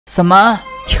什么？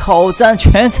挑战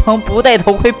全程不戴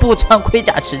头盔不穿盔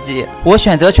甲吃鸡？我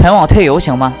选择全网退游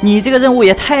行吗？你这个任务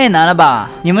也太难了吧！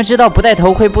你们知道不戴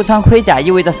头盔不穿盔甲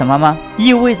意味着什么吗？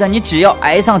意味着你只要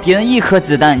挨上敌人一颗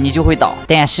子弹，你就会倒。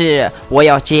但是我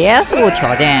要结束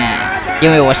挑战，因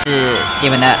为我是你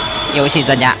们的游戏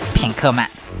专家平克曼。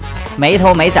没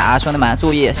头没甲，兄弟们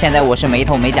注意，现在我是没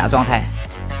头没甲状态。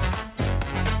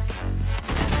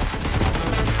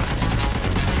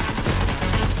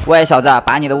喂，小子，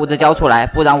把你的物资交出来，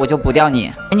不然我就补掉你。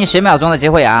给你10秒钟的机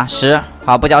会啊，10，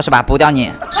好，不交是吧？补掉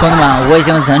你。兄弟们，我已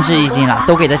经仁至义尽了，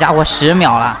都给这家伙10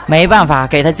秒了，没办法，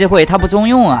给他机会，他不中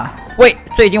用啊。喂，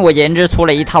最近我研制出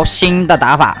了一套新的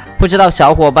打法，不知道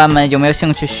小伙伴们有没有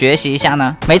兴趣学习一下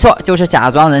呢？没错，就是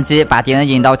假装人机，把敌人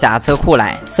引到假车库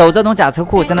来。守这种假车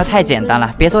库真的太简单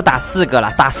了，别说打4个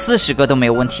了，打40个都没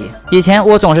有问题。以前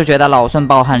我总是觉得老孙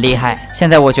包很厉害，现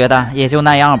在我觉得也就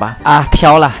那样吧。啊，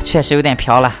飘了，确实有点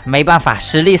飘了，没办法，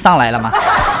实力上来了嘛。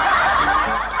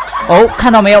哦，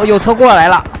看到没有，有车过来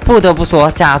了。不得不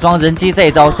说，假装人机这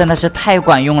一招真的是太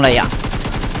管用了呀。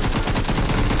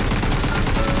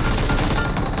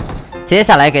接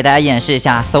下来给大家演示一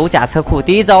下守假车库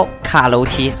第一招卡楼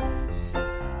梯，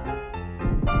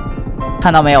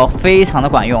看到没有，非常的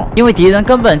管用，因为敌人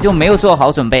根本就没有做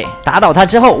好准备。打倒他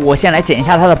之后，我先来捡一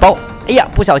下他的包。哎呀，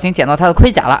不小心捡到他的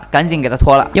盔甲了，赶紧给他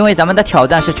脱了，因为咱们的挑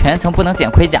战是全程不能捡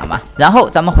盔甲嘛。然后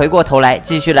咱们回过头来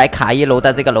继续来卡1楼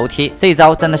的这个楼梯，这一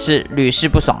招真的是屡试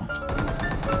不爽。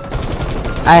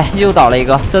哎，又倒了一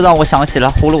个，这让我想起了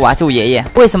葫芦娃救爷爷。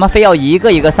为什么非要一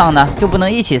个一个上呢？就不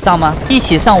能一起上吗？一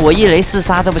起上，我一雷4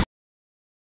杀，这不